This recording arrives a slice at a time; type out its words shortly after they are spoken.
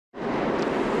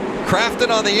Crafton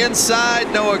on the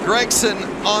inside, Noah Gregson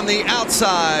on the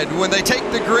outside. When they take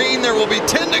the green, there will be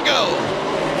 10 to go.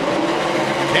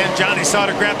 And Johnny saw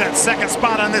to grab that second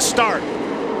spot on this start.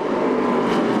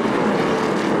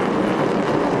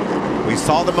 We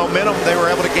saw the momentum they were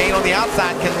able to gain on the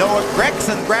outside. Can Noah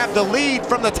Gregson grab the lead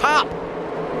from the top?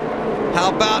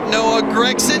 How about Noah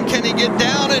Gregson? Can he get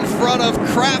down in front of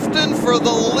Crafton for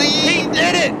the lead? He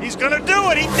did it! He's gonna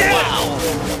do it, he did it!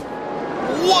 Wow!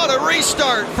 What a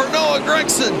restart for Noah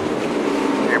Gregson.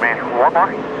 Here, man, one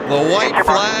more. The white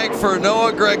flag for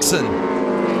Noah Gregson.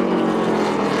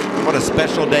 What a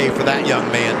special day for that young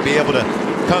man. Be able to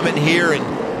come in here and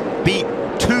beat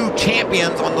 2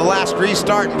 champions on the last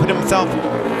restart and put himself,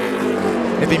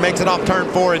 if he makes it off turn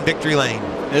 4, in victory lane.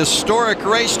 Historic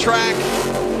racetrack,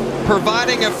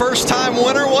 providing a first-time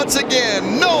winner once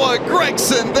again. Noah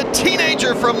Gregson, the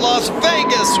teenager from Las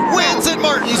Vegas, wins at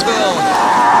Martinsville.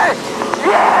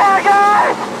 Yeah,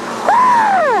 guys!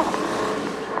 Woo!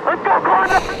 Let's go,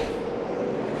 Gordon!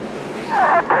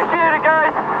 I appreciate it,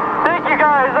 guys. Thank you,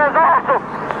 guys. That's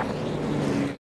awesome.